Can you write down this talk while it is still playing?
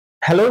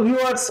Hello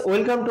viewers,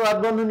 welcome to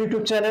Earthbondhon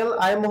YouTube channel.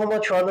 I am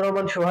Mohammad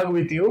Shohag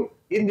with you.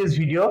 In this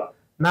video,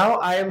 now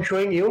I am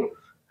showing you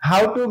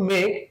how to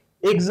make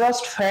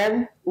exhaust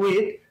fan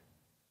with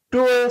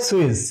two-way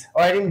switch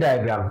wiring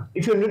diagram.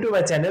 If you are new to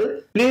my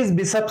channel, please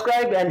be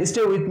subscribed and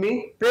stay with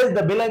me. Press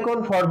the bell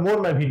icon for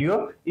more my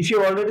video. If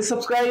you already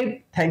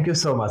subscribed, thank you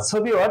so much.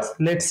 So viewers,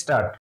 let's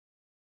start.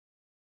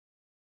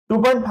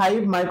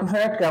 2.5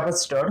 microfarad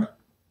capacitor,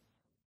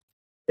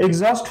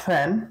 exhaust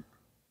fan,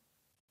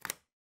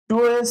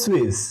 two-way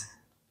switch,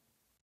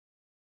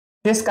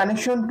 phase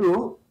connection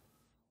to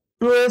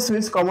two-way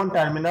switch common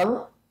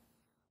terminal,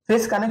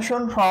 phase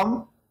connection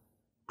from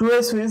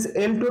two-way switch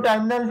L2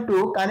 terminal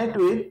to connect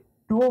with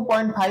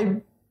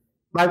 2.5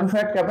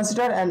 microfarad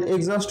capacitor and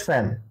exhaust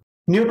fan,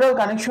 neutral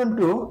connection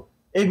to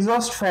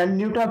exhaust fan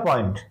neutral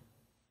point,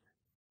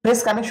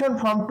 phase connection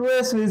from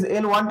two-way switch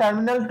L1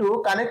 terminal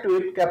to connect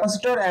with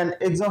capacitor and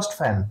exhaust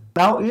fan.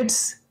 Now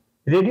it's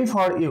ready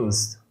for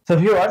use. So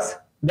viewers,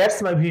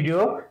 that's my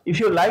video. If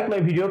you like my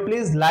video,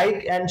 please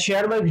like and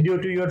share my video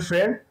to your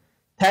friend.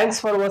 Thanks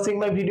for watching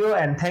my video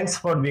and thanks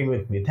for being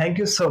with me. Thank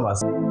you so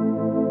much.